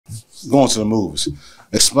going to the movies.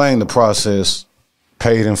 Explain the process.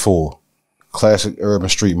 Paid in Full, classic urban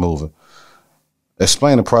street movie.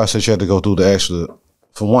 Explain the process you had to go through to actually,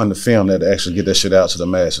 for one, the film that to actually get that shit out to the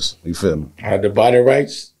masses. You feel me? I had to buy the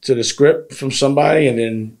rights to the script from somebody, and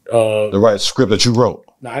then the right script that you wrote.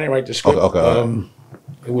 No, I didn't write the script. Okay.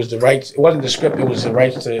 It was the rights. It wasn't the script. It was the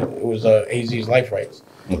rights to. It was AZ's life rights.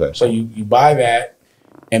 Okay. So you buy that,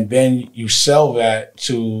 and then you sell that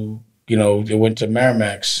to it went to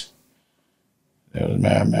Miramax. It was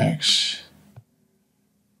Miramax.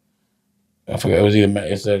 I forget. It was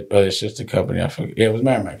either it's just a company. I forget. Yeah, it was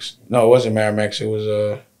Miramax. No, it wasn't Miramax. It was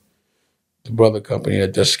the brother company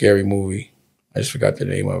that does Scary Movie. I just forgot the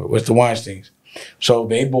name of it. It was the Weinsteins. So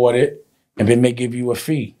they bought it, and then they give you a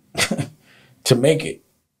fee to make it.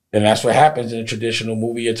 And that's what happens in a traditional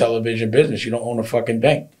movie or television business. You don't own a fucking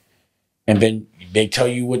thing. And then they tell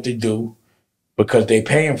you what to do because they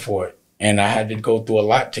paying for it. And I had to go through a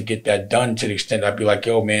lot to get that done, to the extent I'd be like,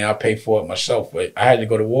 yo, man, I'll pay for it myself. But I had to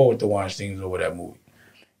go to war with the Weinsteins over that movie.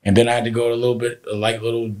 And then I had to go to a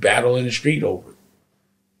little battle in the street over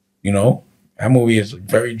it. That movie is a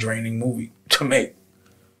very draining movie to make.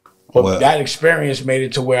 But that experience made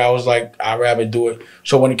it to where I was like, I'd rather do it.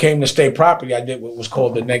 So when it came to state property, I did what was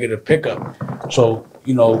called the negative pickup. So,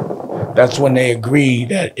 that's when they agree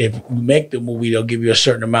that if you make the movie, they'll give you a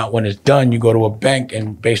certain amount. When it's done, you go to a bank,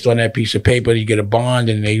 and based on that piece of paper, you get a bond,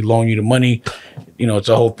 and they loan you the money. It's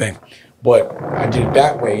a whole thing. But I did it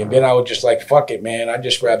that way. And then I was just like, fuck it, man. I'd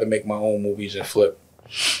just rather make my own movies and flip.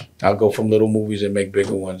 I'll go from little movies and make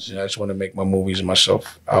bigger ones. And I just want to make my movies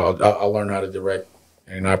myself. I'll learn how to direct.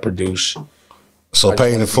 And I produce. So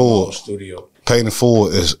Paid in Full, studio. Paid in Full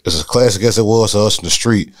is as classic as it was to us in the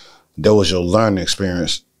street. That was your learning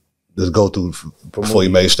experience to go through before you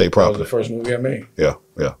made state property. That was the first movie I made. Yeah.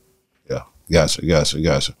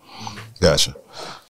 Gotcha.